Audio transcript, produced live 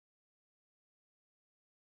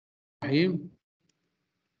الرحيم.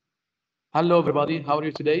 Hello everybody, how are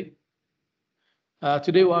you today?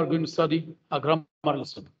 Today we are going to study a grammar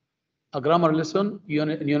lesson. A grammar lesson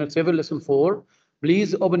in Unit 7, Lesson 4.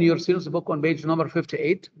 Please open your syllabus book on page number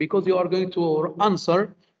 58 because you are going to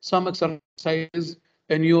answer some exercises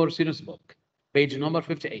in your syllabus book, page number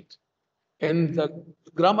 58. In the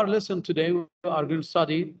grammar lesson today, we are going to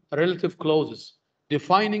study relative clauses,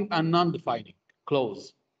 defining and non-defining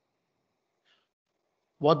clause.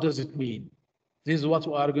 What does it mean? This is what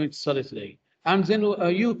we are going to study today. And then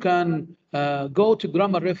you can go to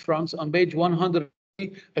grammar reference on page 100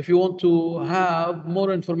 if you want to have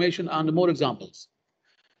more information and more examples.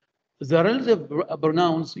 The relative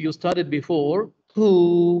pronouns you studied before,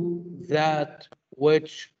 who, that,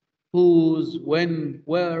 which, whose, when,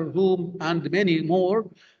 where, whom, and many more.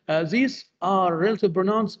 These are relative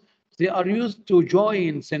pronouns. They are used to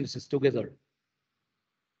join sentences together.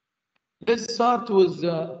 Let's start with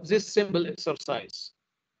this simple exercise.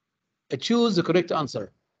 Choose the correct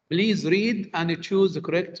answer. Please read and choose the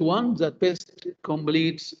correct one that best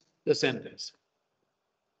completes the sentence.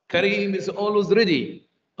 Kareem is always ready.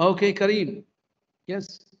 Okay, Kareem.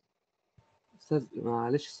 Yes. أستاذ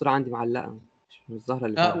معلش الصورة عندي معلقة مش ظاهرة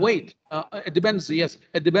اللي wait. It depends. Yes,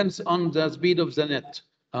 it depends on the speed of the net.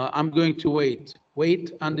 I'm going to wait.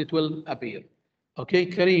 Wait, and it will appear. Okay,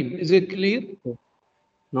 Kareem, is it clear?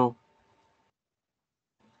 No.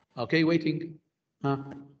 Okay, waiting.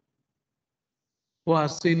 Who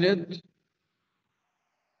has seen it?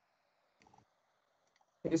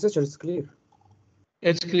 Yes, sir, it's clear.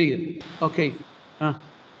 It's clear. Okay.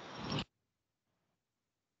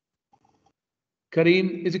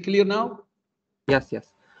 Kareem, is it clear now? Yes.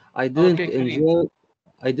 I didn't Okay,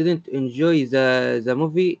 enjoy the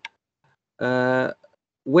movie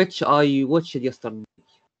which I watched yesterday.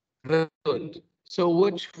 Very good. So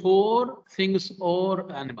which four things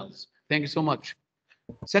or animals? Thank you so much.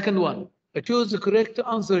 Second one, choose the correct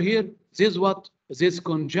answer here. This is what? This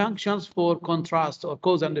conjunctions for contrast or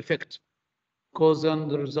cause and effect. Cause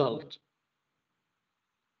and result.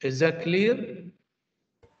 Is that clear?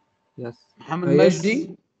 Yes. Muhammad Yes.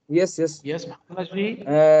 Majdi? Yes. Yes, Muhammad Majdi.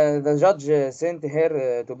 The judge sent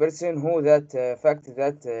her to person who that fact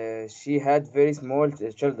that she had very small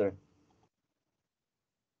children.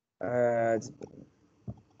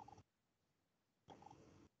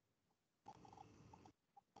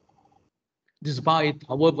 Despite,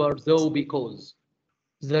 however, though, because.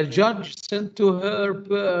 The judge sent to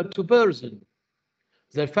her to person.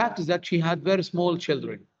 The fact is that she had very small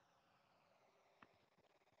children.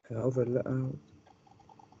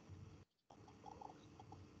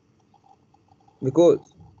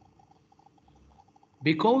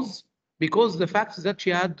 Because the fact is that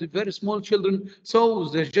she had very small children, so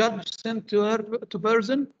the judge sent to her to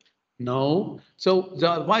person? No. So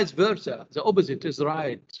the vice versa, the opposite is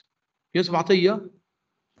right. Yusuf Atiyah?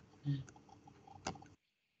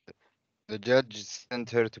 The judge sent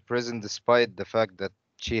her to prison despite the fact that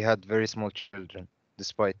she had very small children.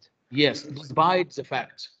 Despite. Yes, despite the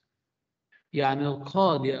fact. يعني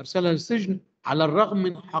القاضي أرسلها للسجن على الرغم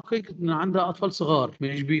من حقيقة أن عندها أطفال صغار.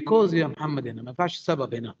 مش بيكوز يا محمد هنا، ما ينفعش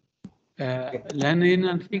السبب هنا. لأن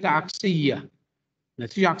هنا نتيجة عكسية.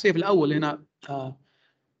 نتيجة عكسية في الأول هنا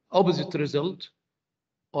opposite result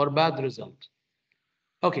or bad result.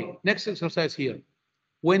 Okay, next exercise here.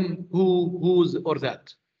 When, who, whose, or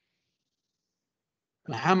that.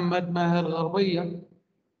 محمد ماهر غربية.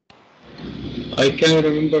 I can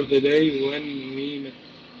remember the day when we met.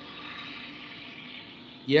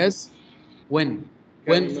 Yes, when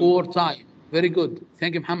for time. Very good.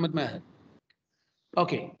 Thank you, Muhammad Maher.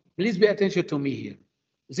 Okay, please pay attention to me here.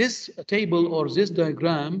 This table or this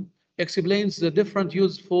diagram explains the different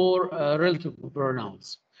use for relative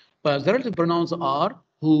pronouns. But the relative pronouns are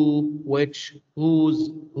who, which,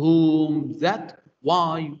 whose, whom, that,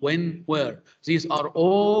 why, when, where. These are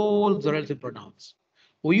all the relative pronouns.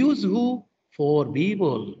 We use who for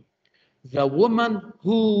people. The woman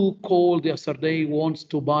who called yesterday wants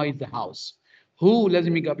to buy the house. Who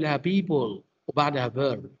لازم يجي قبلها people وبعدها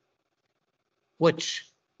verb.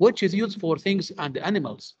 Which is used for things and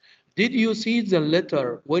animals. Did you see the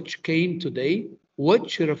letter which came today?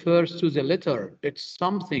 Which refers to the letter. It's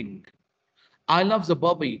something. I love the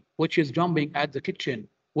puppy which is jumping at the kitchen.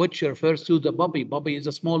 Which refers to the puppy. Puppy is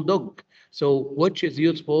a small dog. So which is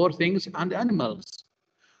used for things and animals.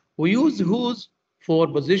 We use whose for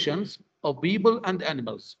positions of people and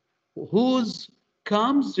animals. Whose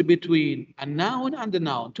comes between a noun and a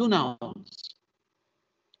noun, two nouns.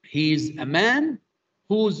 He's a man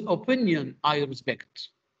whose opinion I respect.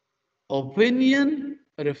 Opinion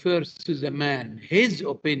refers to the man, his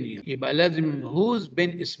opinion. يبقى لازم whose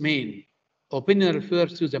بين اسمين. Opinion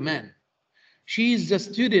refers to the man. She is the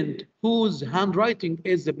student whose handwriting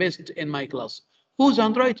is the best in my class. Whose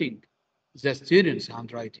handwriting? The student's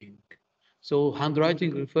handwriting. So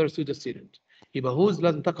handwriting refers to the student. يبقى whose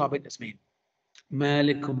لازم تقع بين اسمين.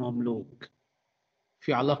 مالك ومملوك.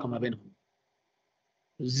 في علاقة ما بينهم.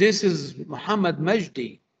 This is Muhammad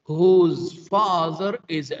Majdi, whose father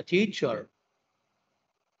is a teacher.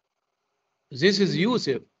 This is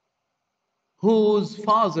Yusuf, whose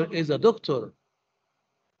father is a doctor.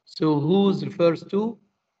 So whose refers to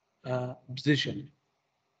position.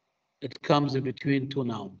 It comes in between two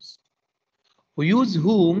nouns. We use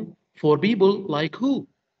whom for people like who.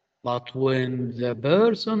 But when the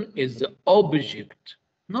person is the object,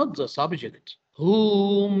 not the subject.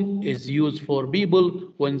 Whom is used for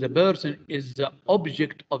people when the person is the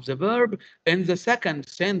object of the verb in the second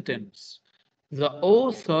sentence. The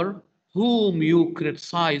author whom you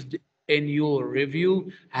criticized in your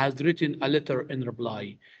review has written a letter in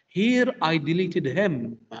reply. Here I deleted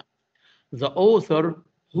him. The author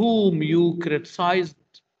whom you criticized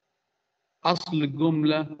أصل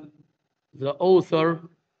الجملة. The author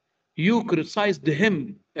you criticized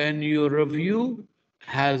him in your review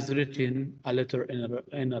has written a letter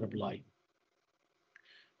in a reply.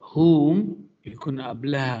 Whom يكون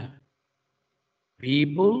قبلها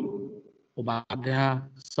people وبعدها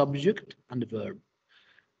subject and verb.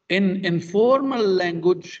 In informal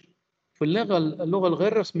language في اللغة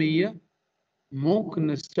الغير رسمية ممكن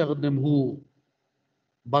نستخدم who.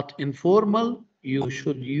 But informal you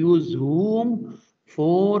should use whom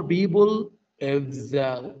for people if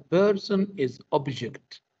the person is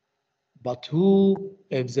object. But who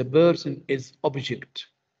if the person is object.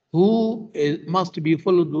 Who must be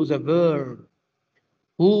followed with a verb.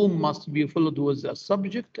 Who must be followed with a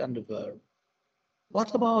subject and a verb.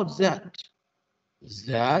 What about that?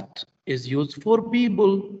 That is used for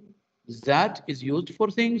people. That is used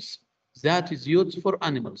for things. That is used for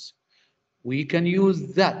animals. We can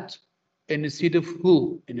use that instead of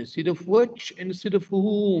who, instead of which, instead of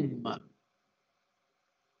whom.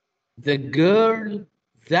 The girl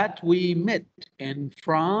that we met in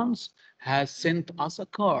France has sent us a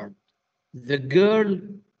card. The girl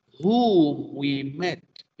whom we met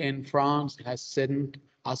in France has sent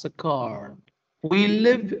us a card. We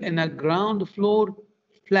live in a ground floor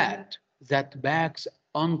flat that backs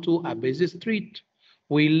onto a busy street.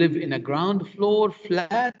 We live in a ground floor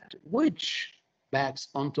flat which backs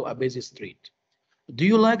onto a busy street. Do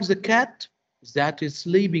you like the cat that is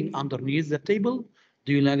sleeping underneath the table?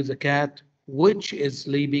 Do you like the cat which is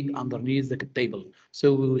sleeping underneath the table?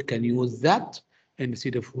 So we can use that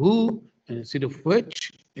instead of who, instead of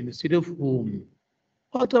which, instead of whom.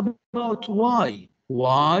 What about why?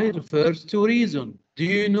 Why refers to reason. Do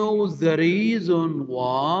you know the reason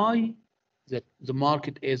why that the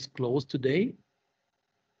market is closed today?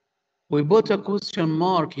 We put a question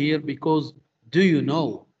mark here because do you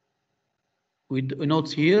know? We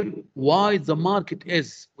note here why the market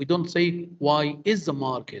is. We don't say why is the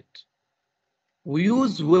market. We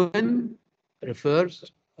use when refers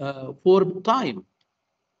for time.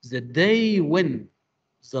 The day when,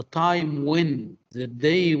 the time when, the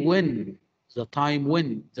day when, the time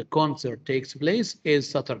when the concert takes place is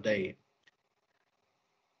Saturday.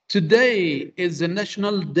 Today is the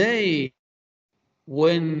national day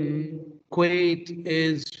when Kuwait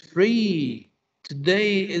is free.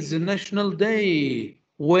 Today is the national day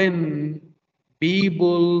when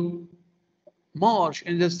people march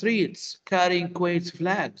in the streets carrying Kuwait's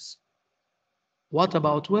flags. What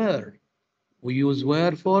about where? We use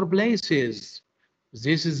where for places.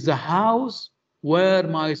 This is the house where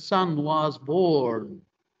my son was born.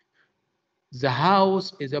 The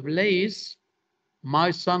house is a place.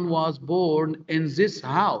 My son was born in this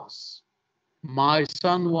house. My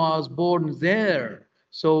son was born there.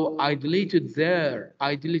 So I deleted there.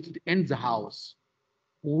 I deleted in the house.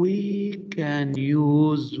 We can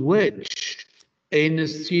use which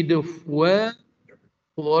instead of where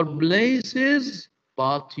for places,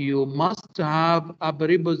 but you must have a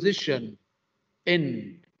preposition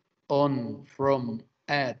in, on, from,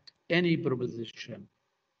 at, any preposition.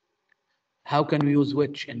 How can we use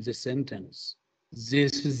which in this sentence?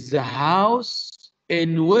 This is the house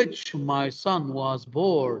in which my son was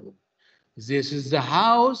born. This is the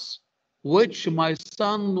house which my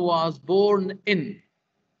son was born in.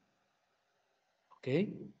 Okay.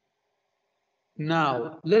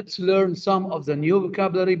 Now, let's learn some of the new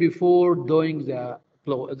vocabulary before doing the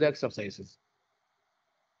exercises.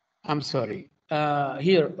 I'm sorry.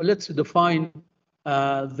 Here, let's define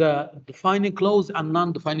the defining clause and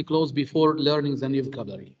non-defining clause before learning the new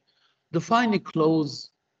vocabulary. Defining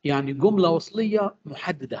clause يعني جملة وصلية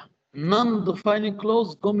محددة. Non-defining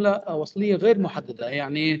clause جملة وصلية غير محددة،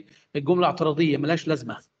 يعني الجملة اعتراضية ملاش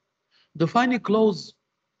لازمة. Defining clause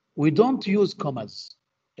we don't use commas.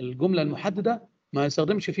 الجملة المحددة ما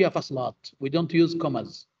يستخدمش فيها فصلات. We don't use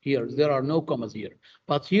commas here. There are no commas here.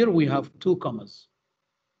 But here we have 2 commas.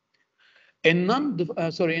 In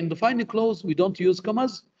in defining clause we don't use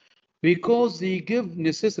commas because they give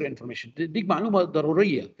necessary information. دي معلومة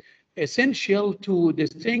ضرورية. Essential to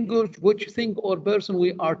distinguish which thing or person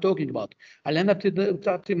we are talking about. لأنها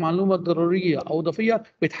بتعطي معلومة ضرورية أو إضافية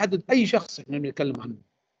بتحدد أي شخص احنا بنتكلم عنه.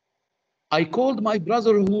 I called my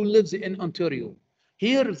brother who lives in Ontario.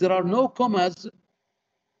 Here there are no commas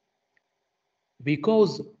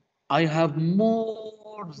because I have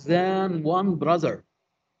more than one brother.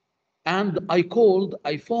 And I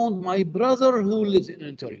phoned my brother who lives in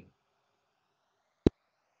Ontario.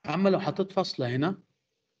 أما لو حطيت فاصلة هنا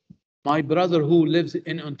my brother who lives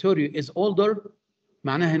in Ontario is older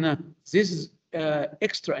معناها هنا this is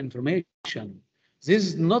extra information. This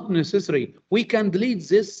is not necessary. We can delete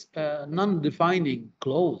this non-defining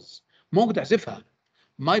clause. ممكن تحذفها.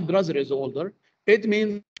 My brother is older. It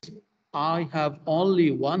means I have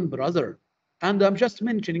only one brother. And I'm just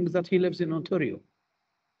mentioning that he lives in Ontario.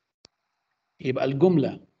 يبقى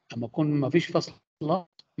الجملة لما يكون ما فيش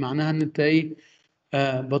فصلات معناها ان انت ايه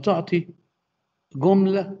بتعطي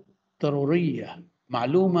جملة ضرورية،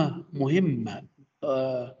 معلومة مهمة،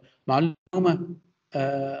 معلومة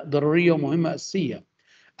ضرورية ومهمة أساسية.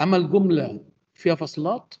 أما الجملة فيها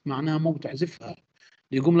فصلات معناها ممكن تحذفها.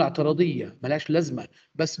 دي جملة اعتراضية ملهاش لازمة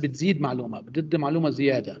بس بتزيد معلومة، بتدي معلومة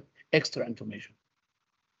زيادة extra information.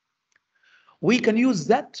 We can use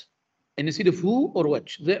that instead of who or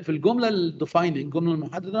which. في الجملة الdefining الجملة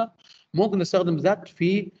المحددة ممكن نستخدم that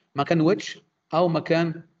في مكان which أو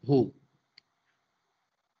مكان who.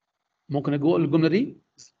 ممكن أقول الجملة دي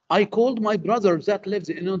I called my brother that lives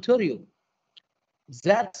in Ontario.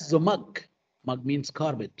 That's the mug. Mug means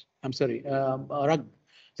carpet. I'm sorry, rug.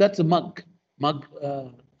 That's a mug. Mug,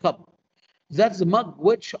 cup. That's the mug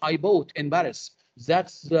which I bought in Paris.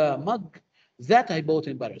 That's the mug that I bought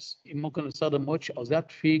in Paris. ممكن نستخدم which أو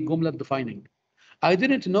that في جملة defining. I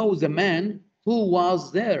didn't know the man who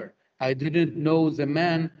was there. I didn't know the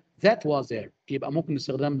man that was there. يبقى ممكن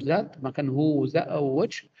نستخدم that مكان who that أو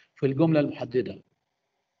which في الجملة المحددة.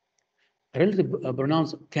 Relative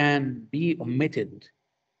pronouns can be omitted.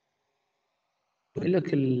 بيقول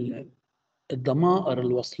لك الضمائر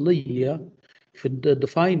الوصلية في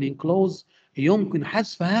defining clause يمكن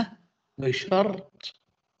حذفها بشرط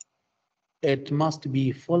it must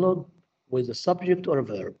be followed with a subject or a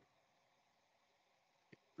verb.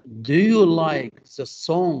 Do you like the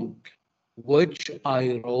song which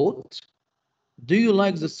I wrote? Do you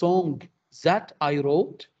like the song that I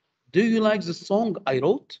wrote? Do you like the song I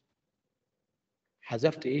wrote?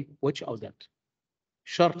 حذفت ايه which او that.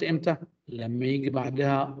 شرط امتى؟ لما يجي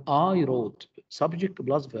بعدها I wrote subject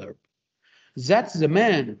plus verb. That's the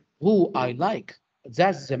man who I like.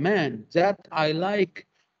 That's the man that I like.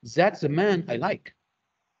 That's the man I like.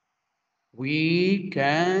 We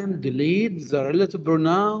can delete the relative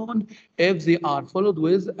pronoun if they are followed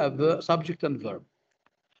with a subject and verb.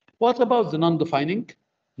 What about the non-defining?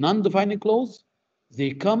 Non-defining clause,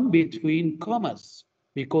 they come between commas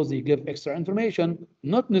because they give extra information,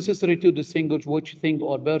 not necessary to distinguish which thing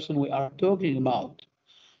or person we are talking about.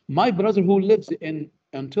 My brother who lives in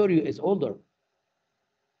Ontario is older.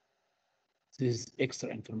 This is extra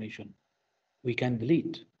information. We can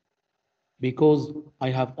delete because I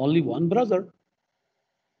have only one brother.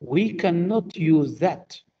 We cannot use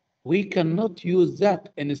that. We cannot use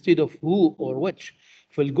that instead of who or which.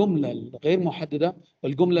 في الجملة الغير محددة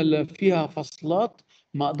الجملة اللي فيها فصلات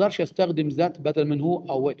ما أقدرش أستخدم that بدل من who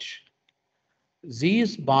أو which.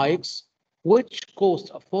 These bikes which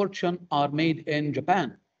cost a fortune are made in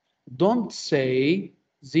Japan. Don't say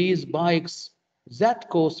these bikes that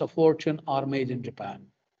cost a fortune are made in Japan.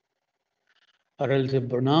 Relative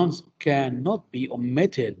pronouns cannot be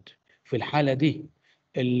omitted. في الحالة دي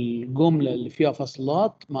الجملة اللي فيها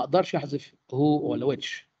فصلات ما أقدرش أحذف who ولا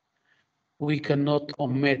which. We cannot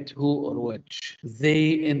omit who or which.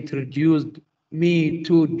 They introduced me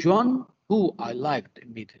to John, who I liked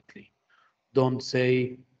immediately. Don't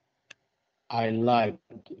say I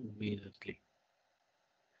liked immediately.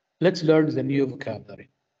 Let's learn the new vocabulary.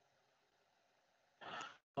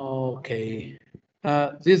 Okay.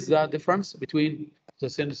 This is the difference between the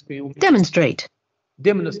sentence being Demonstrate.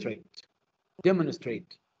 demonstrate.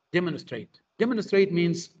 Demonstrate. Demonstrate. Demonstrate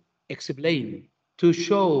means explain, to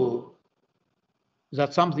show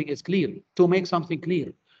that something is clear, to make something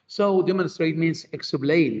clear. So demonstrate means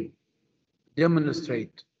explain,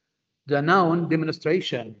 demonstrate. The noun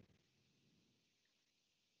demonstration.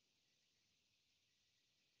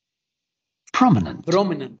 Prominent.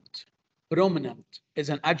 Prominent. Prominent is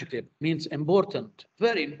an adjective, means important,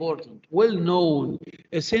 very important, well-known,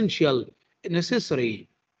 essential, necessary.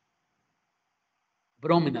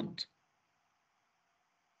 Prominent.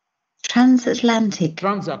 Transatlantic.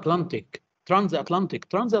 Transatlantic. Transatlantic.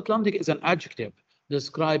 Transatlantic is an adjective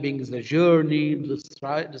describing the journey,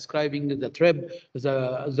 describing the trip,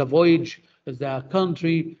 the voyage, the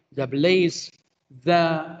country, the place,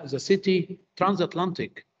 the city.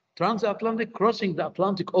 Transatlantic. Transatlantic, crossing the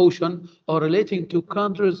Atlantic Ocean or relating to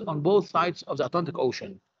countries on both sides of the Atlantic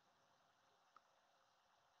Ocean.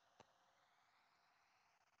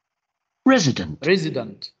 Resident.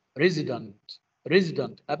 Resident. Resident.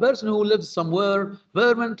 Resident, a person who lives somewhere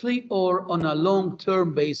permanently or on a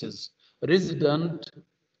long-term basis. Resident.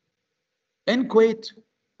 In Kuwait,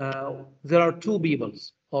 there are two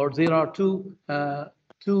peoples, or there are two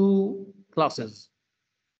classes: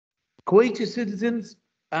 Kuwaiti citizens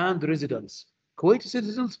and residents. Kuwaiti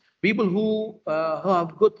citizens, people who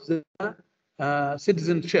have got the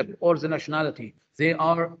citizenship or the nationality, they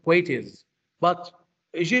are Kuwaitis. But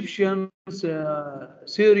Egyptians,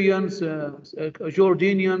 Syrians,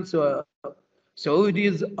 Jordanians,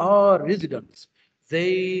 Saudis are residents.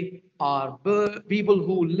 They are people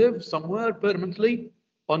who live somewhere permanently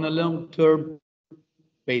on a long-term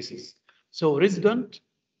basis. So resident,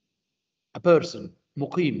 a person,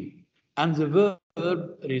 muqim, and the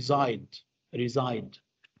verb reside, reside,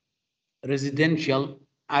 residential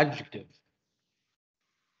adjective.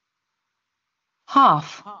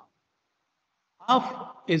 Half.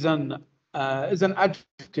 Half is an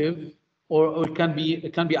adjective, or it can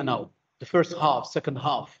be a noun. The first half, second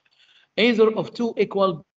half, either of two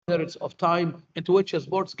equal periods of time into which a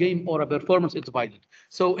sports game or a performance is divided.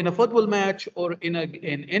 So in a football match or in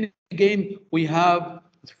any game, we have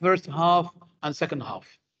the first half and second half.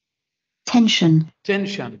 Tension.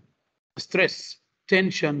 Tension, stress,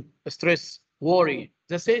 tension, stress, worry.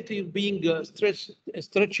 The city being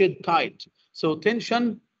stretched tight. So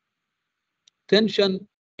tension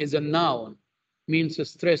is a noun, means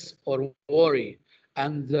stress or worry,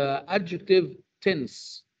 and the adjective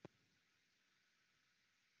tense.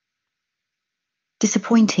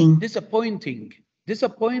 Disappointing. Disappointing.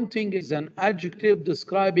 Disappointing is an adjective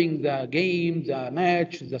describing the game, the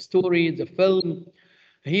match, the story, the film.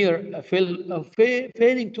 Here,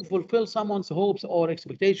 failing to fulfill someone's hopes or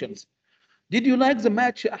expectations. Did you like the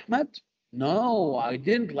match, Ahmed? No, I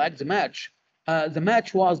didn't like the match. The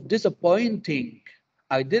match was disappointing.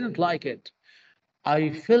 I didn't like it.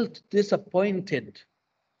 I felt disappointed.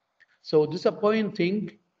 So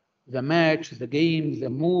disappointing, the match, the game, the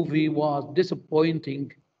movie was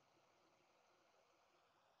disappointing.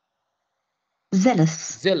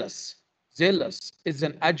 Zealous. Zealous. Zealous is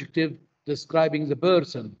an adjective describing the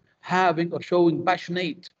person having or showing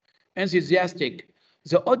passionate, enthusiastic.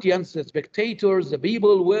 The audience, the spectators, the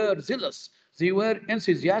people were zealous. They were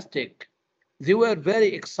enthusiastic. They were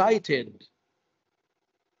very excited.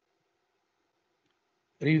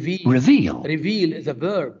 Reveal. Reveal. Reveal is a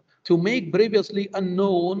verb to make previously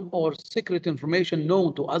unknown or secret information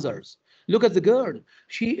known to others. Look at the girl.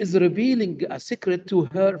 She is revealing a secret to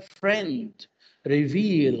her friend.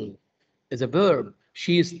 Reveal is a verb.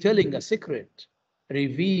 She is telling a secret.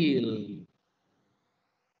 Reveal.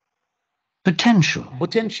 Potential.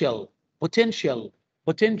 Potential. Potential.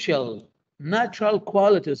 Potential. Natural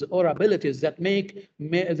qualities or abilities that may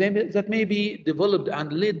be developed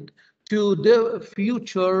and lead to the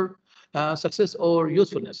future success or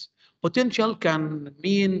usefulness. Potential can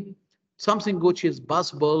mean something which is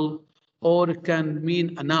possible, or it can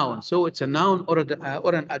mean a noun. So it's a noun or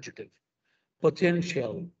an adjective.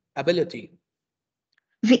 Potential, ability.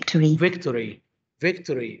 Victory. Victory,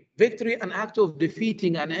 victory, victory, an act of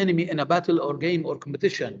defeating an enemy in a battle or game or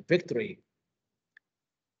competition. Victory.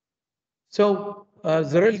 So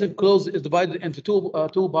the relative clause is divided into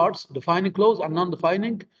two parts: defining clause and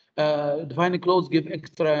non-defining. Defining clause give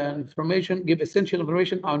extra information, give essential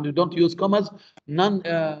information, and you don't use commas.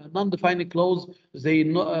 Non-defining clause, they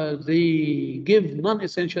give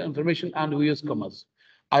non-essential information and we use commas.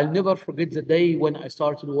 I'll never forget the day when I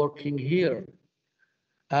started working here.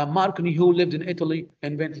 Marconi, who lived in Italy,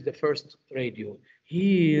 invented the first radio.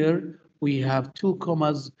 Here we have two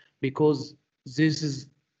commas because this is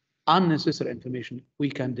unnecessary information. We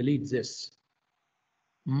can delete this.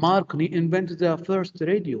 Marconi invented the first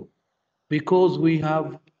radio because we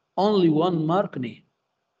have only one Marconi.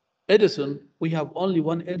 Edison, we have only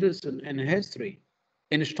one Edison in history.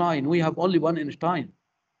 Einstein. We have only one Einstein.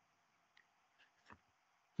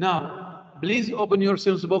 Now, please open your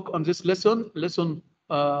sentence book on this lesson, lesson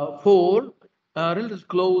 4, relative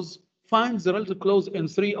clause. Find the relative clause in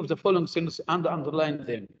 3 of the following sentences and underline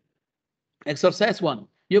them. Exercise 1.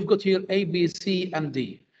 You've got here A, B, C, and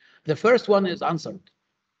D. The first one is answered.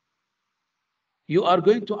 You are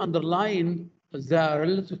going to underline the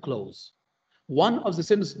relative clause. One of the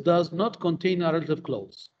sentences does not contain a relative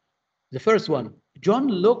clause. The first one, John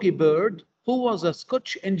Logie Bird, who was a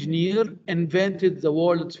Scotch engineer, invented the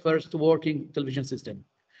world's first working television system.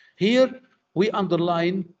 Here, we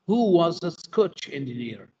underline who was a Scotch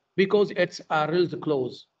engineer because it's a relative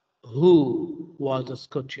clause. Who was a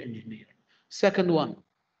Scotch engineer? Second one,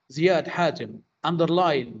 Ziad Hatem,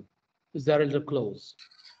 underline the relative clause.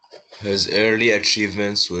 His early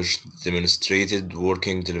achievements, which demonstrated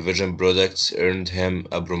working television products, earned him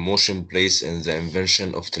a promotion place in the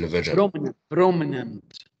invention of television. Prominent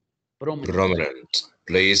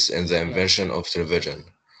Place in the invention of television,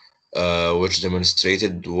 which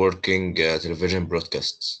demonstrated working television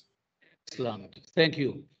broadcasts. Excellent. Thank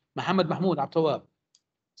you. Mohammed Mahmoud Abtawab.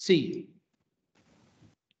 C.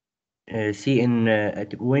 See,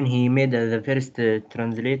 when he made the first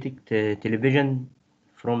translated television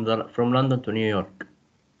from London to New York.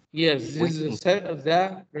 Yes, this is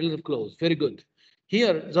the relative clause. Very good.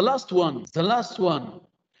 Here, the last one.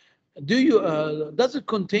 Does it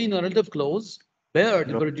contain a relative clause? Bird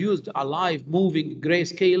produced a live, moving,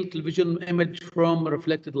 grayscale television image from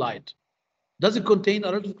reflected light. Does it contain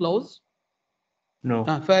a relative clause? No.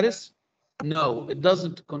 Faris? No, it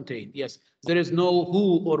doesn't contain. Yes, there is no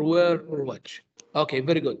who or where or which. Okay,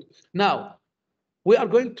 very good. Now, we are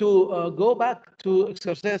going to go back to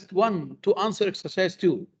exercise 1 to answer exercise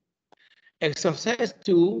 2. Exercise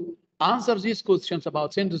 2 answers these questions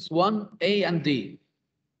about sentence 1, A and D.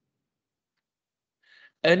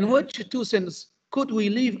 In which two sentences could we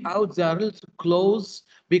leave out the relative clause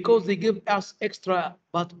because they give us extra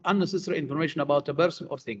but unnecessary information about a person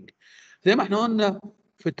or thing. زي ما احنا قلنا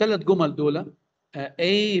في الثلاث جمل دول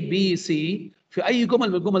A, B, C، في أي جمل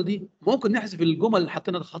من الجمل دي ممكن نحذف الجمل اللي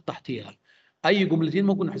حطينا خط تحتيها. أي جملتين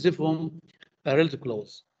ممكن نحذفهم relative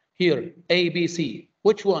clause. Here, A, B, C.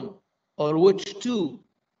 Which one or which two?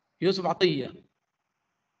 يوسف عطية.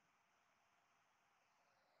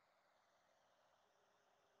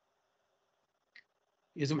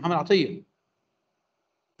 يوسف محمد عطية.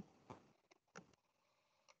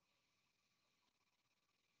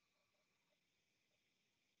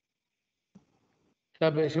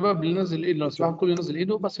 طب يا شباب اللي نزل ايده لو سمحتوا كله ينزل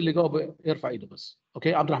ايده بس اللي جاوب يرفع ايده بس.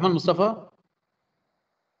 اوكي عبد الرحمن مصطفى.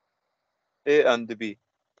 A and B.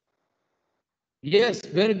 Yes,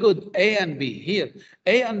 very good. A and B. Here,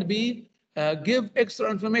 A and B give extra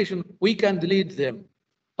information. We can delete them.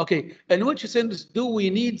 Okay, in which sentence do we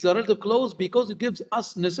need the relative clause because it gives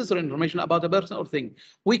us necessary information about a person or thing?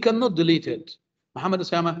 We cannot delete it. Muhammad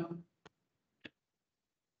Osama.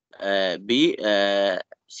 B,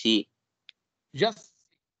 C. Just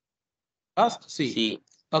C. C.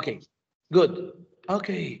 Okay, good.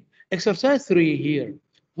 Okay, exercise 3 here.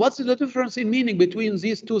 What's the difference in meaning between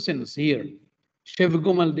these two sentences here? شايف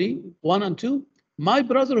الجمل دي 1 and 2. My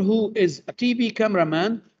brother who is a TV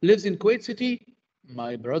cameraman lives in Kuwait City.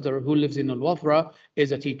 My brother who lives in Al-Wafra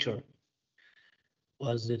is a teacher.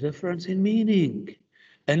 What's the difference in meaning?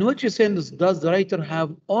 In which sentence does the writer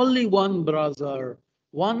have only one brother,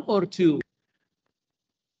 1 or 2?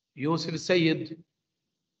 Yusuf Sayyid.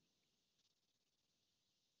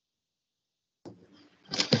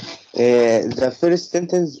 The first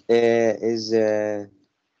sentence is a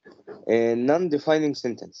non-defining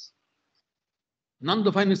sentence.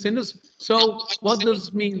 Non-defining sentence. So what does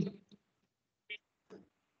it mean?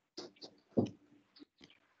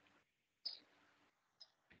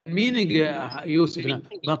 meaning يا يوسف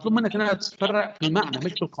مطلوب منك انها تفرق في المعنى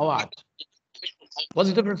مش في القواعد. What's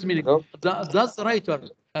the difference meaning? Does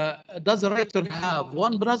the writer have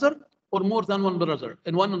one brother or more than one brother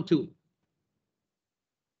in 1 and 2?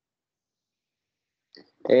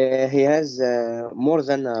 He has more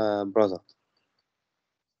than a brother.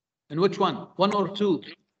 In which one? 1 or 2?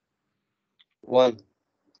 1.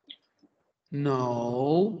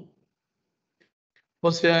 No.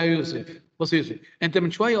 بص يا يوسف انت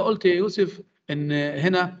من شويه قلت يا يوسف ان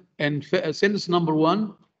هنا in sentence number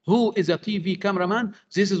 1 who is a TV cameraman.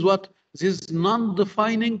 This is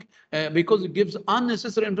non-defining because it gives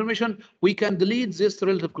unnecessary information. We can delete this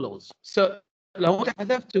relative clause. So لو انت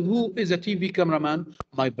حذفت who is a TV cameraman,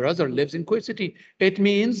 my brother lives in Kuwait City, it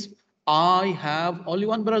means I have only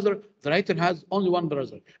one brother. The writer has only one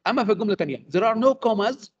brother. اما في الجمله الثانيه there are no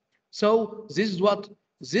commas, so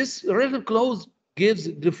this relative clause gives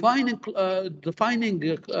defining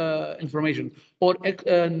information or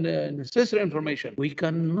necessary information, we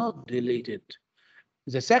cannot delete it.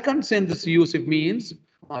 The second sentence Yusuf means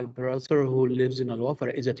my brother who lives in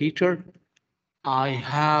Al-Wafra is a teacher. I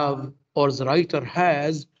have, or the writer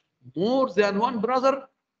has, more than one brother,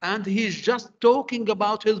 and he's just talking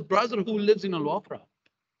about his brother who lives in Al-Wafra.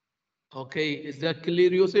 Okay, is that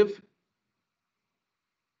clear, Yusuf?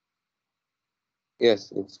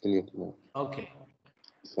 Yes, it's clear now. Okay.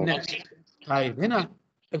 Next. طيب هنا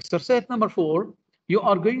exercise number 4, you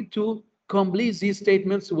are going to complete these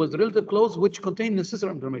statements with relative clause which contain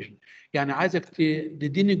necessary information. يعني عايزك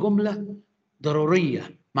تديني جملة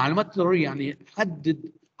ضرورية، معلومات ضرورية، يعني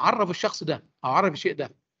حدد، عرف الشخص ده أو عرف الشيء ده.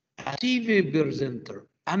 A TV presenter,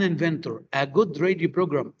 an inventor, a good radio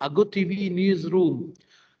program, a good TV newsroom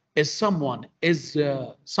is someone, is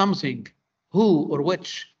something, who or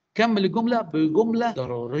which. كمل الجملة بجملة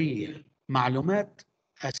ضرورية، معلومات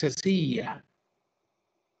أساسية.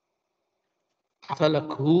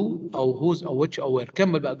 فضلك who أو whose أو which أو where.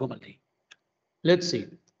 كمل بقى الجمل دي. Let's see.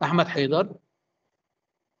 أحمد حيدر.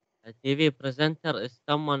 A TV presenter is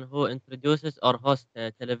someone who introduces or hosts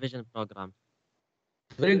a television program.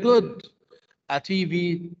 Very good. A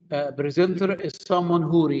TV presenter is someone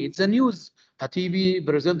who reads the news. A TV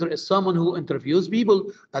presenter is someone who interviews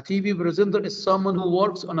people. A TV presenter is someone who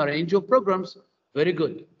works on a range of programs. Very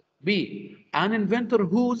good. B. An inventor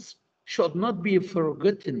whose should not be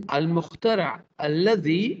forgotten. المخترع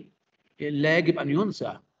الذي لا يجب أن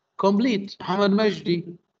ينسى. Complete. محمد مجدي.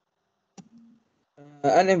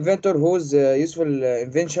 An inventor whose useful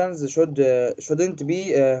inventions shouldn't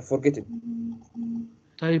be forgotten.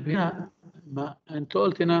 طيب هنا ما أنت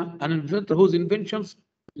قلت هنا an inventor whose inventions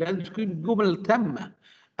لازم تكون جملة تامة.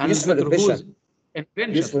 An useful inventor whose invention.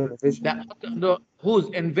 inventions. Useful invention. لا, whose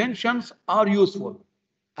inventions are useful.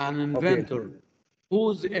 An inventor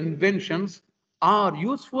whose inventions are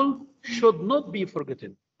useful should not be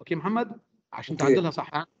forgotten. Okay, محمد؟ عشان تعدلها صح.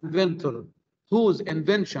 An inventor whose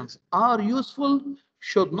inventions are useful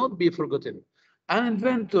should not be forgotten. An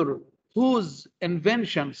inventor whose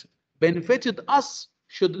inventions benefited us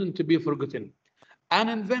shouldn't be forgotten. An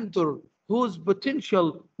inventor whose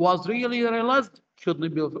potential was really realized should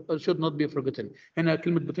not be forgotten. هنا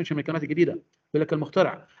كلمة potential من الكلمات الجديدة. بيقول لك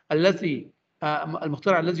المخترع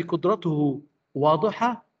الذي قدرته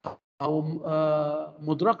واضحة أو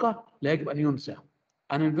مدركة لا يجب أن ينسى.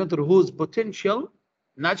 An inventor whose potential,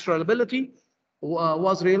 natural ability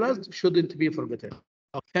was realized shouldn't be forgotten.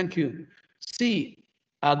 Thank you. C.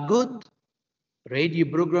 A good radio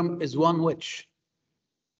program is one which.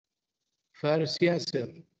 Faris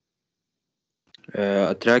Yasser.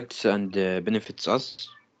 attracts and benefits us.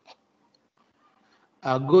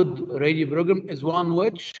 A good radio program is one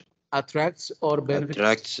which attracts or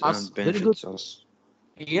benefits us. And benefits us.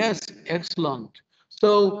 Yes, excellent.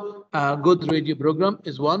 So a good radio program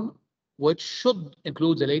is one which should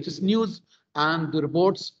include the latest news and the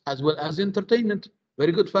reports as well as entertainment.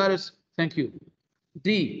 Very good, Faris. Thank you.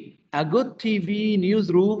 D. A good TV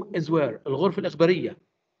newsroom is where? الغرفة الإخبارية.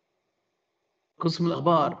 قسم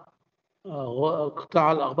الأخبار.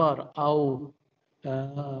 قطاع الأخبار أو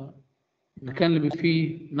المكان اللي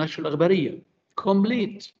فيه نشر الأخبارية.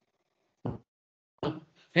 Complete.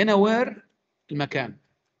 هنا where المكان.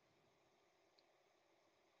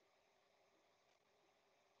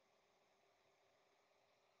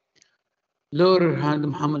 lower hand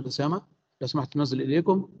محمد أسامة لو سمحت ننزل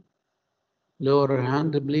إيديكم. lower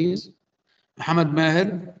hand please. محمد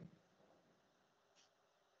ماهر.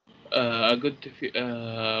 A good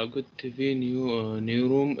TV new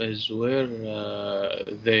room is where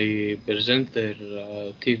they present their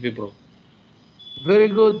TV program. Very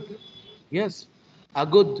good. Yes, a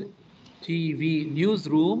good TV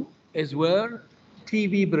newsroom is where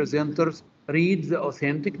TV presenters read the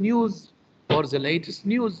authentic news or the latest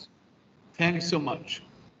news. Thanks so much.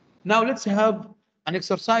 Now let's have an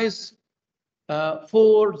exercise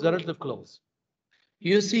for the relative clause.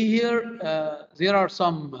 You see here, there are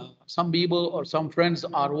some people or some friends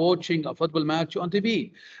are watching a football match on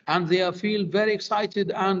TV, and they feel very excited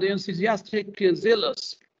and enthusiastic,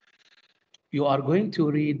 zealous. You are going to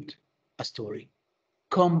read a story.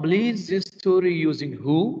 Complete this story using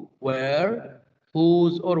who, where,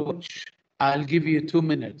 whose, or which. I'll give you 2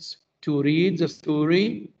 minutes to read the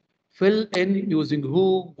story. Fill in using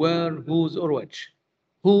who, where, whose, or which.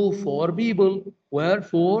 Who for people, where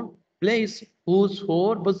for place, whose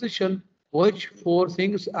for position, which for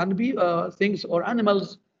things and things or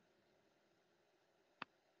animals.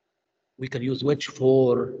 We can use which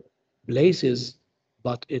for places,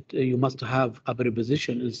 but you must have a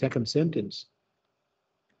preposition in the second sentence.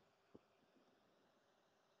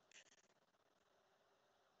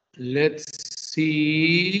 Let's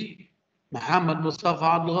see. محمد مصطفى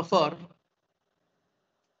عبد الغفار.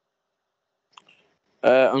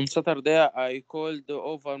 On Saturday, I called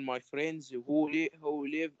over my friends who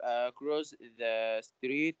live across the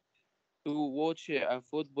street to watch a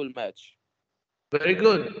football match. Very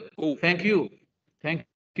good. Oh. Thank you. Thank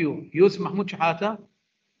you. يوسف محمود شحاتة.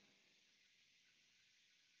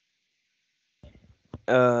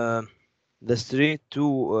 The street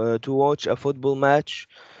to watch a football match.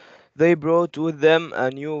 They brought with them a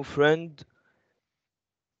new friend,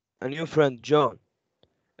 John,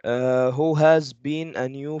 who has been a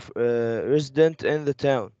new resident in the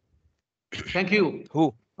town. Thank you.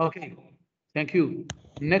 Who? Okay. Thank you.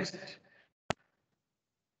 Next.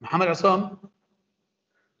 محمد عصام.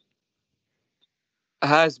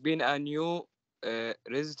 Has been a new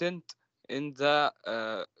resident in the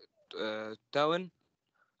town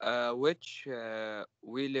which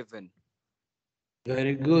we live in.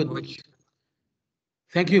 Very good.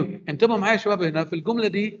 Thank you. انتبهوا معايا يا شباب هنا في الجملة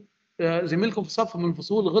دي زميلكم في صف من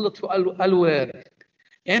الفصول غلط في قال وير.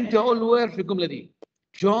 انت قول وير في الجملة دي.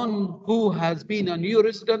 John who has been a new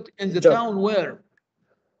resident in the town where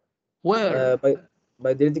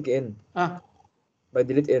by deleting in. by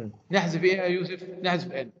delete in. نحذف ايه يا يوسف؟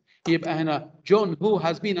 نحذف ان. يبقى هنا John who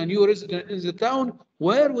has been a new resident in the town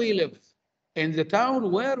where we live. In the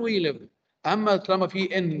town where we live. اما طالما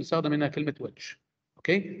في ان نستخدم هنا كلمة which.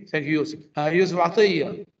 Okay, thank you يوسف. يوسف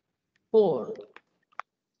عطية. 4.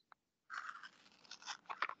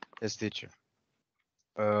 Yes, teacher.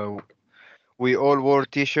 We all wore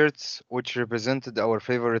T-shirts which represented our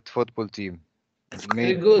favorite football team.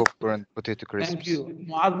 Very Made good. popcorn and potato crisps. Thank you.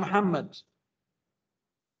 معاذ محمد.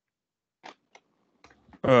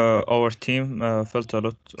 Our team felt a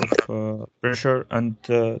lot of pressure and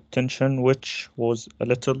tension, which was a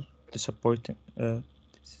little disappointing.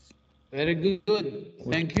 Very good.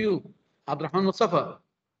 Thank you. عبد الرحمن مصطفى.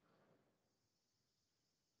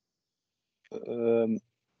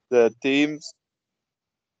 The team's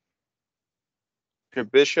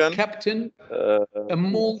preparation. Captain.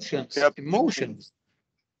 Emotions. Emotions.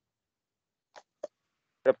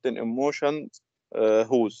 Captain emotions.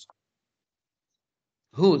 Whose.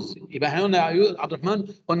 Whose. يبقى احنا قلنا عبد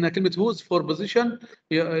الرحمن قلنا كلمة whose for position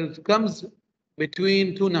it comes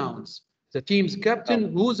between two nouns. The team's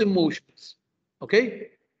captain whose emotions.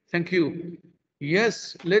 Okay? Thank you.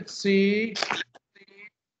 Yes, let's see.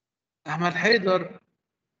 Ahmed Haider.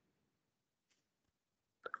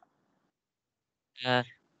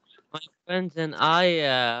 My friends and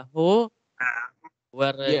I who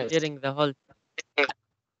were Yes. cheering the whole time.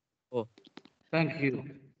 Oh. Thank you.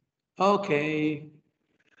 Okay.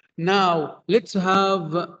 Now, let's have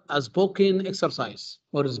a spoken exercise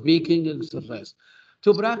or speaking exercise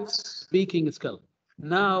to practice speaking skill.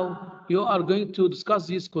 Now, you are going to discuss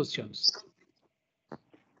these questions.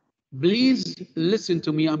 Please listen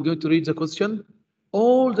to me. I'm going to read the question.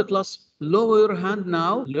 All the class, lower your hand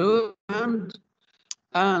now. Lower your hand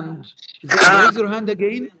and raise your hand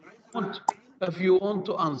again. If you want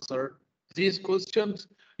to answer these questions,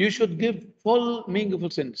 you should give full meaningful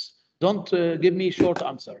sense. Don't give me short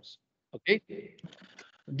answers. Okay?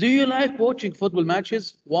 Do you like watching football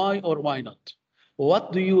matches? Why or why not?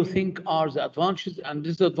 What do you think are the advantages and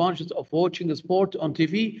disadvantages of watching a sport on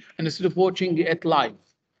TV instead of watching it live?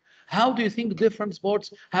 How do you think different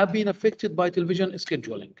sports have been affected by television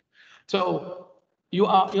scheduling? So you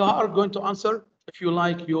are going to answer if you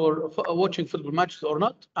like your watching football matches or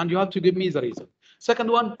not, and you have to give me the reason. Second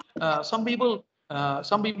one, some people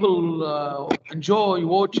enjoy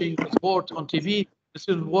watching sport on TV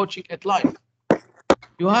instead of watching it live.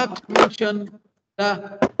 You have to mention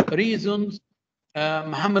the reasons.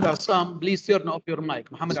 Mohammed Assam, please turn off your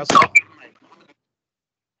mic. Mohammed Assam.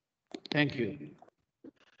 Thank you.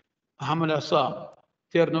 Mohammed Assam,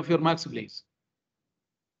 turn off your mics, please.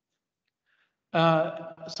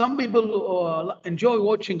 Some people enjoy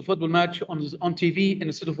watching football match on TV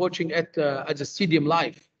instead of watching it at the stadium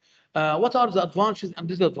live. What are the advantages and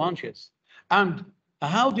disadvantages? And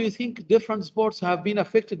how do you think different sports have been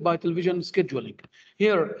affected by television scheduling?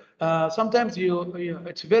 Here, sometimes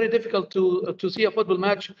it's very difficult to see a football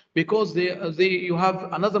match because you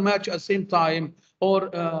have another match at the same time, or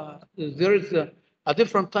there is a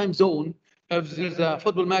different time zone. If there's a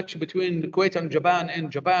football match between Kuwait and Japan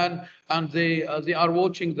and they are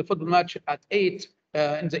watching the football match at 8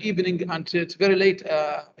 in the evening, and it's very late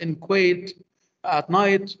in Kuwait at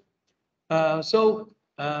night. So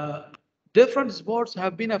different sports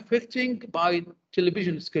have been affecting by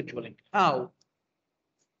television scheduling. How?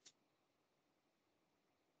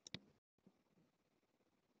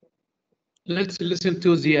 Let's listen to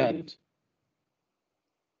Ziad.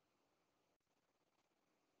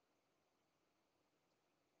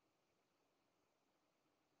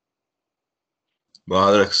 ما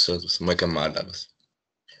حضرتك الصوت بس ما كان معلق بس.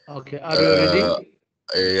 Okay, are you ready?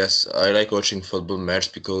 Yes, I like watching football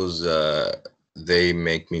match because they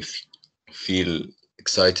make me feel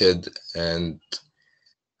excited, and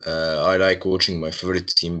I like watching my favorite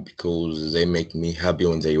team because they make me happy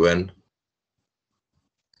when they win.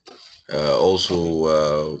 Also,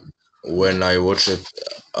 when I watch it,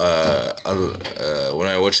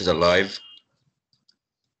 live,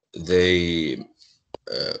 they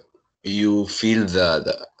you feel the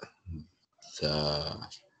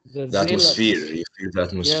atmosphere. You feel the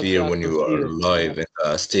atmosphere when you are live in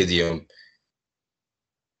a stadium.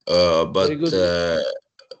 But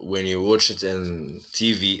when you watch it in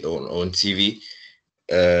TV on TV,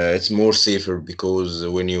 it's more safer because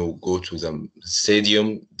when you go to the stadium,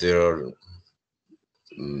 there are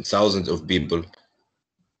thousands of people.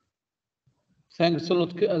 Thanks a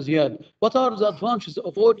lot, Ziad. What are the advantages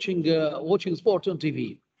of watching sport on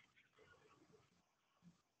TV?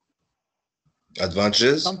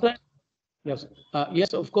 Advantages? Sometimes, yes,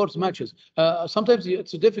 yes, of course, matches. Sometimes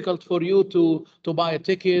it's difficult for you to buy a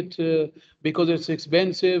ticket because it's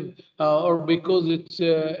expensive or because it's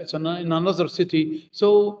in another city.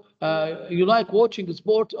 So you like watching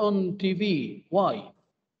sport on TV. Why?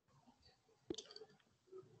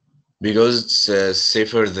 Because it's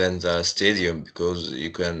safer than the stadium, because you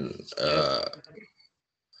can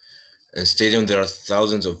in stadium there are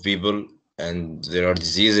thousands of people and there are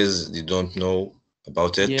diseases you don't know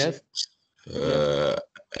about it. Yes.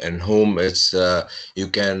 And home it's you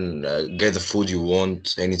can get the food you want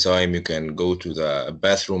anytime. You can go to the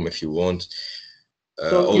bathroom if you want.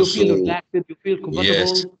 So also, you feel relaxed, you feel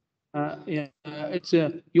comfortable. Yes. It's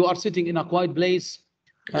you are sitting in a quiet place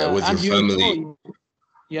With and your you family. enjoy.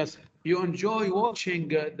 Yes, you enjoy watching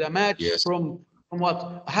the match Yes. from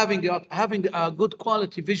what having a good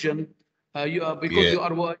quality vision. Because you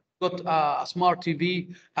are got a smart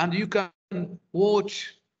TV and you can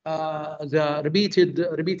watch the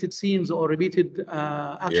repeated scenes or repeated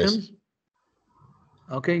actions. Yes.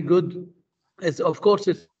 Okay, good. It's of course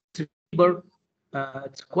it's cheaper,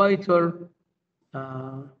 it's quieter.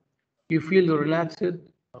 You feel relaxed.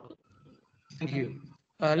 Thank you.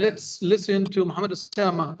 Let's listen to Mohammed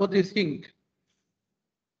Osama. What do you think?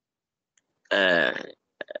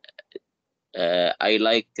 I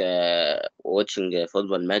like watching a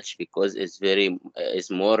football match because it's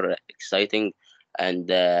more exciting, and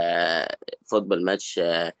football match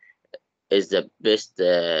is the best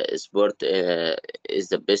sport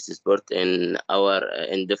in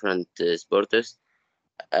different sports,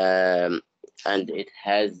 and it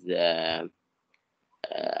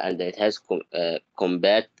has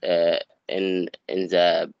combat in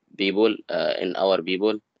the people in our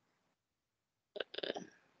people.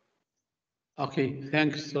 Okay,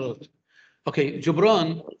 thanks a lot. Okay,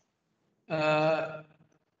 Jubran,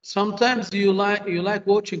 sometimes you like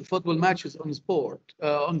watching football matches on sport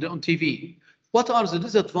on TV. What are the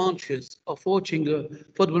disadvantages of watching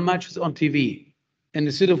football matches on TV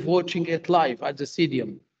instead of watching it live at the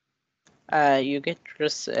stadium? You get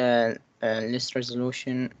less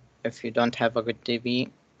resolution if you don't have a good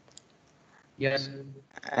TV. Yes.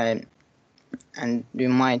 And you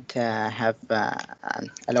might have a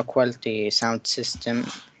low quality sound system,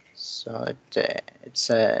 so it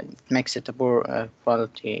makes it a poor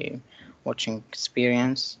quality watching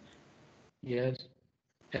experience. Yes.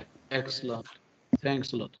 Excellent.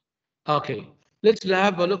 Thanks a lot. Okay, let's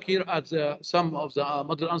have a look here at some of the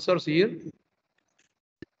model answers here.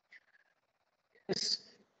 Yes,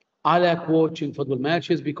 I like watching football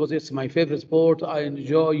matches because it's my favorite sport. I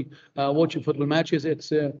enjoy watching football matches.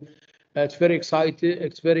 It's very exciting.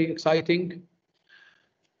 It's very exciting.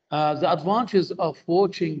 The advantages of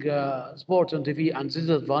watching sport on TV and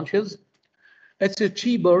disadvantages: it's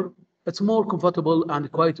cheaper, it's more comfortable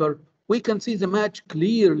and quieter. We can see the match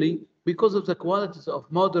clearly because of the qualities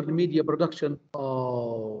of modern media production.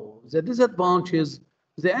 Oh, the disadvantages: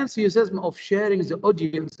 the enthusiasm of sharing the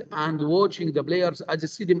audience and watching the players at the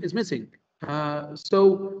stadium is missing.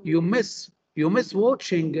 So you miss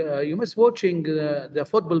watching the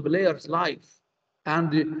football players live,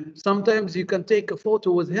 and sometimes you can take a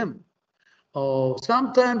photo with him. Oh,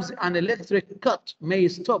 sometimes an electric cut may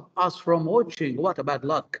stop us from watching. What a bad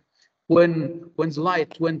luck! When the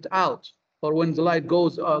light went out, or when the light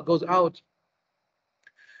goes out,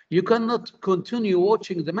 you cannot continue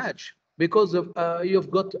watching the match because of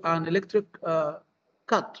you've got an electric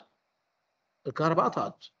cut. الكهرباء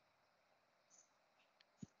قطعت.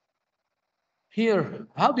 Here,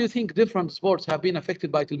 how do you think different sports have been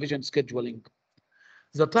affected by television scheduling?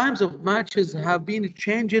 The times of matches have been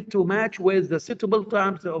changed to match with the suitable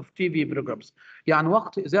times of TV programs. يعني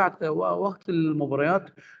وقت المباريات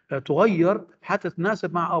تغير حتى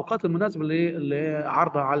تتناسب مع اوقات المناسبه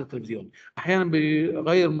لعرضها على التلفزيون. احيانا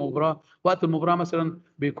بيغير المباراه، وقت المباراه مثلا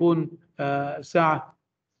بيكون ساعه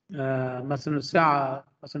مثلا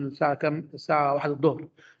الساعه كم؟ الساعه 1 الظهر،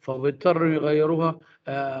 فبيضطروا يغيروها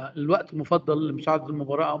الوقت المفضل لمشاهده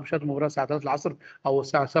المباراه او مشاهده المباراه الساعه 3 العصر او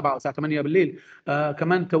الساعه 7 او الساعه 8 بالليل.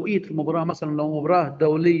 كمان توقيت المباراه، مثلا لو مباراه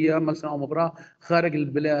دوليه مثلا او مباراه خارج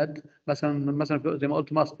البلاد، مثلا زي ما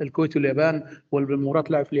قلت الكويت واليابان، والمباراه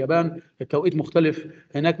تلعب في اليابان التوقيت مختلف.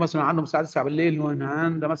 هناك مثلا عندهم الساعه 9 بالليل، وهنا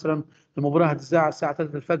عندنا مثلا المباراه هتذاع الساعه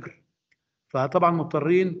 3 الفجر، فطبعا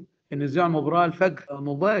مضطرين ان يذيعوا المباراه الفجر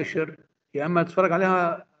مباشر، يا اما تتفرج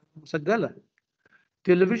عليها مسجله.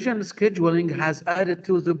 Television scheduling has added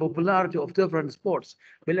to the popularity of different sports.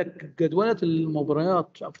 بيقول لك جدولة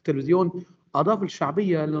المباريات في التلفزيون أضاف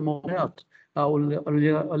الشعبية للمباريات أو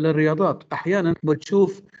للرياضات. أحيانا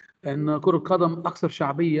بتشوف أن كرة القدم أكثر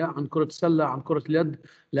شعبية عن كرة السلة عن كرة اليد،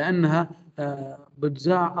 لأنها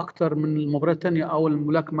بتذاع أكثر من المباريات الثانية أو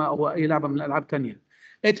الملاكمة أو أي لعبة من الألعاب الثانية.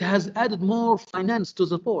 It has added more finance to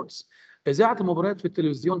the sports. إذاعة المباريات في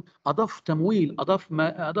التلفزيون أضاف تمويل،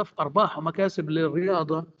 أضاف أرباح ومكاسب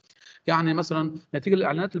للرياضة. يعني مثلا نتيجة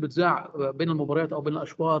الإعلانات اللي بتذاع بين المباريات أو بين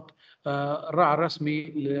الأشواط، الراعي الرسمي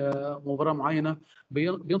لمباراة معينة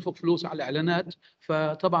بينفق فلوس على الإعلانات،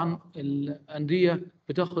 فطبعا الأندية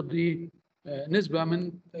بتاخد دي نسبة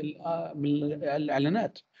من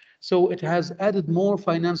الإعلانات. So it has added more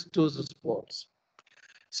finance to the sports.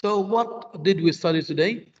 So what did we study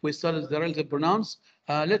today? We studied the relative pronouns.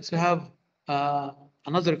 Let's have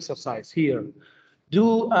another exercise here. Do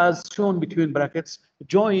as shown between brackets.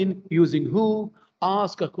 Join using who.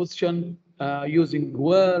 Ask a question using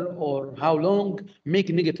where or how long. Make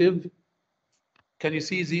negative. Can you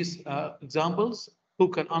see these examples? Who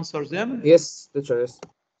can answer them? Yes, teacher, yes.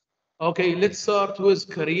 Okay, let's start with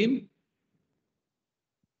Kareem.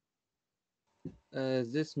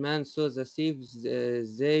 This man saw the thieves.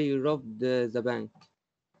 They robbed the bank.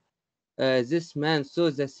 This man saw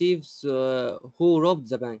the thieves who robbed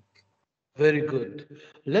the bank. Very good.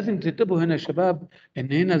 لازم تنتبهوا هنا يا شباب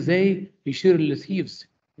ان هنا زي يشير للثيفز،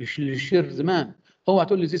 يشير زمان. اوعى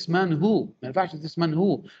تقول لي this man who، ما ينفعش this man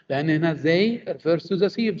who، لان هنا زي refers to the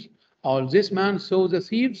thieves. or this man saw the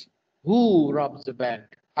thieves who robbed the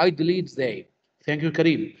bank. I delete they. Thank you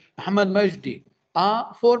Kareem. Muhammad Majdi.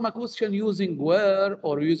 Form a question using where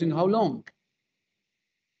or using how long.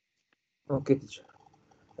 Okay, teacher.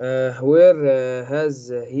 Where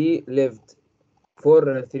has he lived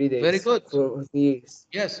for 3 days? Very good. For 3 years.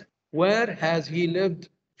 Yes. Where has he lived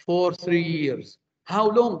for 3 years? How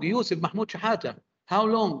long? يوسف محمود شحاتة. How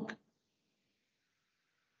long?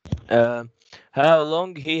 How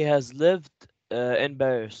long he has lived in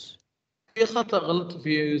Paris. في خطأ غلطت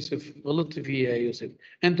فيه يا يوسف، غلطت فيه يا يوسف.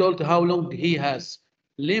 أنت قلت how long he has.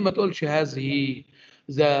 ليه ما تقولش has he؟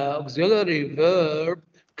 The auxiliary verb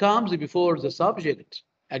comes before the subject.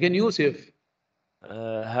 Again يوسف.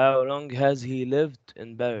 How long has he lived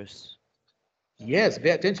in Paris? Yes,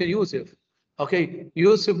 pay attention يوسف. Okay,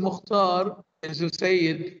 يوسف مختار يوسف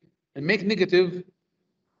سيد. Make negative.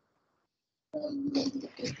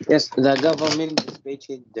 Yes, the government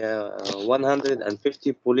dispatched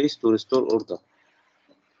 150 police to restore order.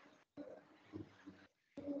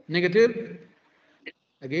 Negative.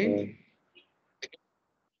 Again.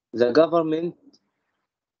 The government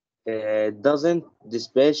doesn't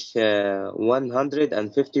dispatch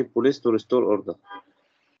 150 police to restore order.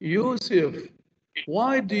 Yusuf,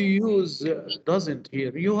 why do you use doesn't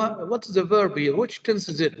here? You have, what's the verb here? Which tense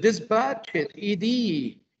is it? Dispatch it, ed.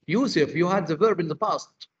 Yusuf, you had the verb in the past.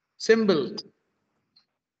 Symbol.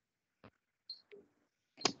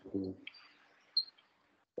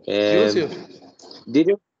 Yusuf. Did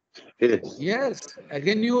you? Yes,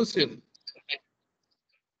 again Yusuf.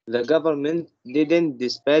 The government didn't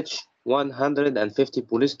dispatch 150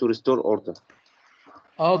 police to restore order.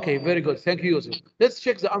 Okay, very good. Thank you, Yusuf. Let's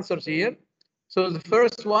check the answers here. So the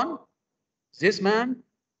first one, this man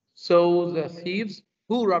saw the thieves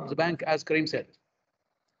who robbed the bank, as Karim said.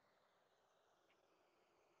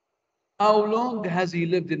 How long has he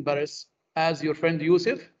lived in Paris? As your friend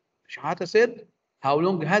Yusuf Shahata said, how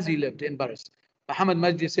long has he lived in Paris? Muhammad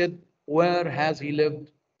Majdi said, where has he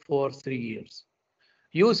lived for 3 years?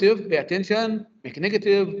 Yusuf, pay attention, make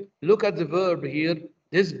negative, look at the verb here,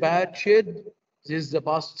 dispatched, this is the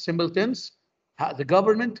past simple tense. The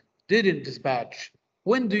government didn't dispatch.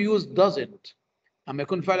 When do you use doesn't? أما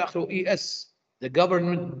يكون فعل آخره ES. The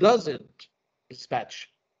government doesn't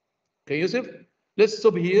dispatch. Okay, Yusuf? Let's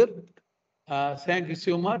stop here. Thank you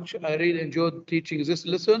so much. I really enjoyed teaching this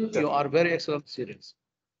lesson. You are very excellent students.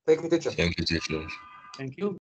 Thank you, teacher. Thank you, teacher. Thank you.